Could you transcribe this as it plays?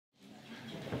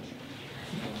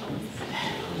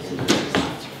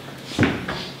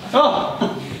Oh,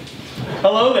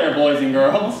 hello there, boys and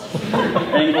girls.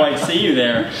 I didn't quite see you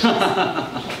there.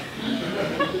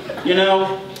 You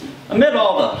know, amid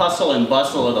all the hustle and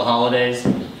bustle of the holidays,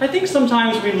 I think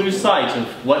sometimes we lose sight of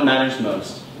what matters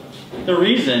most. The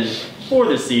reason for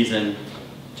this season,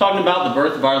 talking about the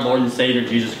birth of our Lord and Savior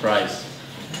Jesus Christ,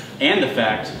 and the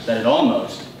fact that it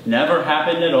almost never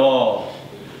happened at all.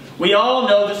 We all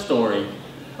know the story.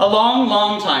 A long,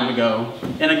 long time ago,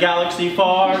 in a galaxy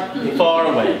far, far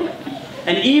away,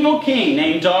 an evil king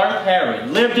named Darth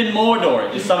Herod lived in Mordor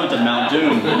at the summit of Mount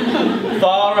Doom,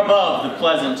 far above the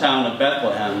pleasant town of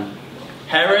Bethlehem.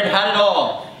 Herod had it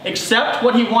all, except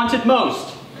what he wanted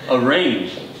most, a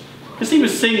ring, because he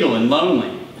was single and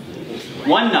lonely.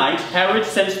 One night, Herod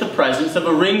sensed the presence of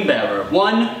a ring-bearer,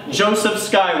 one Joseph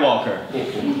Skywalker,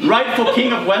 rightful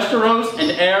king of Westeros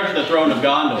and heir to the throne of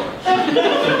Gondor.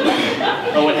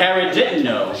 But what Herod didn't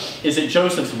know is that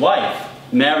Joseph's wife,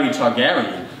 Mary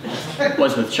Targaryen,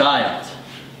 was with child.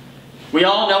 We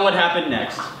all know what happened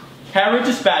next. Herod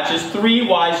dispatches 3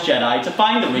 wise Jedi to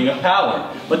find the Ring of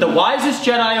Power, but the wisest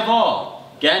Jedi of all,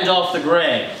 Gandalf the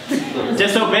Grey,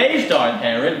 disobeys Darth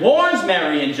Herod, warns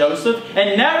Mary and Joseph,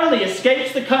 and narrowly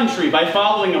escapes the country by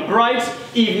following a bright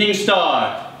evening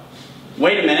star.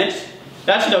 Wait a minute,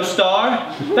 that's no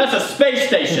star, that's a space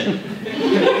station.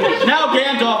 Now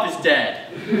Gandalf is dead.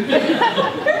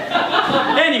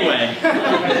 Anyway,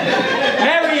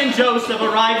 Mary and Joseph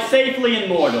arrive safely in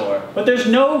Mordor, but there's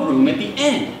no room at the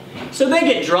inn, so they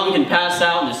get drunk and pass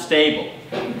out in the stable.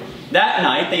 That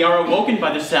night, they are awoken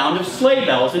by the sound of sleigh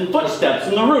bells and footsteps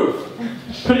on the roof.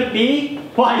 Could it be?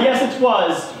 Why, yes it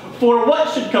was. For what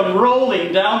should come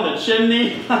rolling down the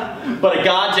chimney but a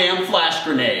goddamn flash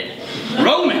grenade?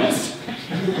 Romans!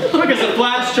 Quick as a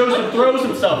flash, Joseph throws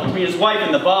himself between his wife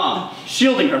and the bomb,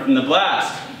 shielding her from the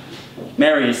blast.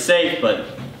 Mary is safe,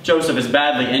 but Joseph is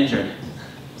badly injured.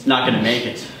 He's not going to make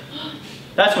it.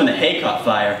 That's when the hay caught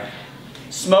fire.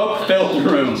 Smoke filled the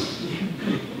room.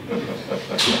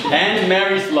 And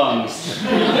Mary's lungs.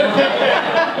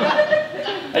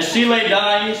 As she lay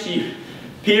dying, she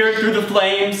peered through the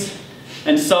flames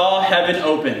and saw heaven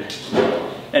open.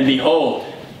 And behold,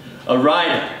 a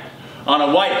rider on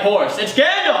a white horse. It's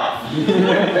Gandalf!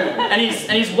 and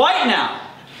he's white now,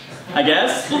 I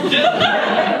guess.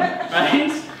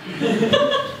 Right?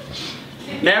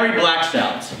 Mary blacks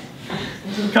out.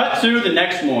 Cut to the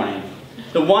next morning.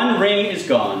 The one ring is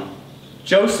gone.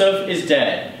 Joseph is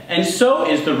dead. And so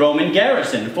is the Roman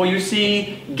garrison, for you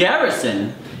see,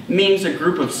 garrison means a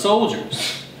group of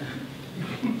soldiers.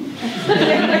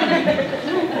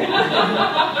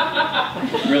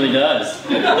 It really does.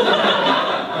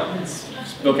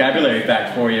 It's vocabulary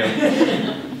fact for you.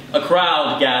 A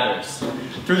crowd gathers.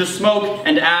 Through the smoke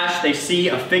and ash, they see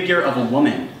a figure of a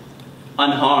woman,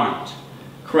 unharmed,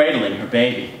 cradling her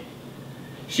baby.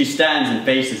 She stands and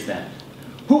faces them.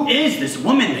 Who is this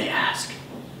woman, they ask.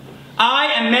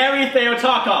 I am Mary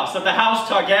Theotokos of the House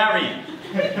Targaryen,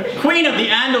 Queen of the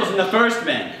Andals and the First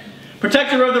Men,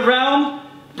 Protector of the Realm,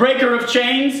 Breaker of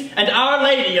Chains, and Our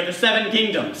Lady of the 7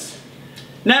 Kingdoms.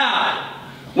 Now,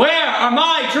 where are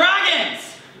my dragons?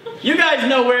 You guys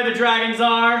know where the dragons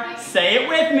are. Say it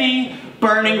with me.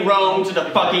 Burning Rome to the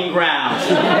fucking ground.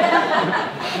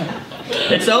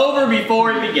 It's over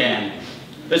before it began.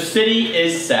 The city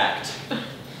is sacked.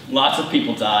 Lots of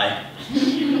people die.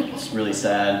 It's really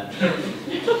sad.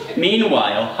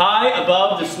 Meanwhile, high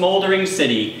above the smoldering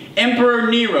city, Emperor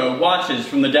Nero watches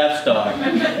from the Death Star.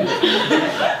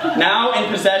 Now in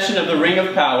possession of the Ring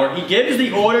of Power, he gives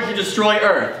the order to destroy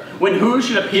Earth, when who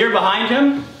should appear behind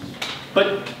him?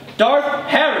 But Darth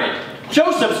Herod,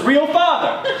 Joseph's real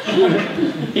father.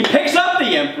 He picks up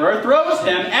the Emperor, throws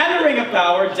him and the Ring of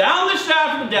Power down the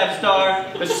shaft of the Death Star.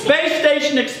 The space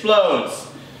station explodes,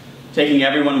 taking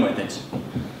everyone with it.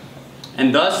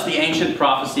 And thus the ancient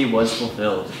prophecy was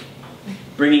fulfilled,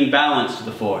 bringing balance to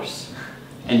the Force,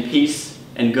 and peace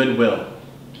and goodwill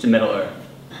to Middle-earth.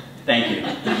 Thank you.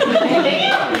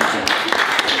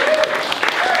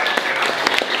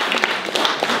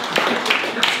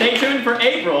 Stay tuned for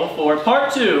April for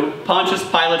Part 2, Pontius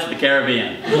Pilate of the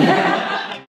Caribbean.